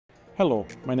Hello,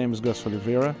 my name is Gustavo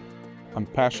Oliveira. I'm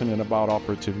passionate about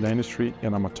operative dentistry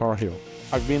and I'm a Tar Heel.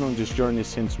 I've been on this journey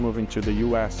since moving to the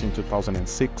US in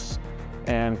 2006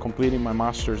 and completing my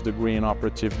master's degree in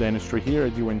operative dentistry here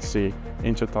at UNC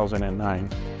in 2009.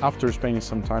 After spending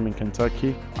some time in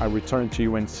Kentucky, I returned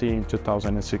to UNC in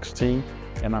 2016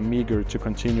 and I'm eager to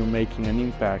continue making an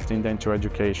impact in dental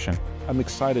education. I'm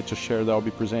excited to share that I'll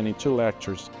be presenting 2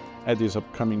 lectures at this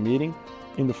upcoming meeting.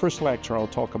 In the first lecture, I'll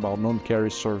talk about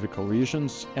non-caries cervical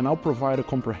lesions, and I'll provide a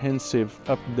comprehensive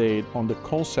update on the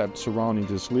concepts surrounding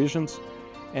these lesions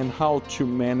and how to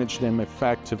manage them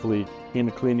effectively in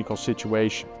a clinical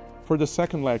situation. For the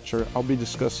second lecture, I'll be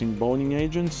discussing boning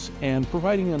agents and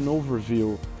providing an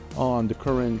overview on the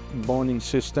current boning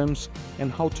systems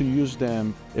and how to use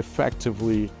them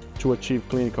effectively to achieve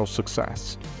clinical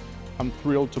success. I'm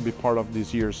thrilled to be part of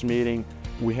this year's meeting.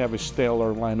 We have a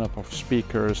stellar lineup of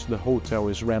speakers. The hotel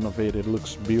is renovated,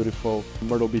 looks beautiful.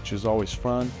 Myrtle Beach is always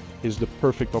fun. It's the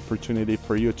perfect opportunity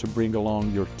for you to bring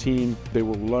along your team. They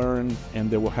will learn and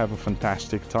they will have a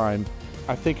fantastic time.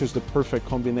 I think it's the perfect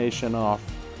combination of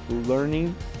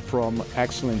learning from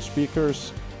excellent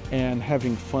speakers and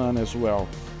having fun as well.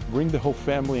 Bring the whole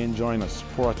family and join us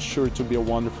for what's sure to be a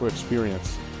wonderful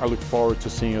experience. I look forward to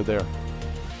seeing you there.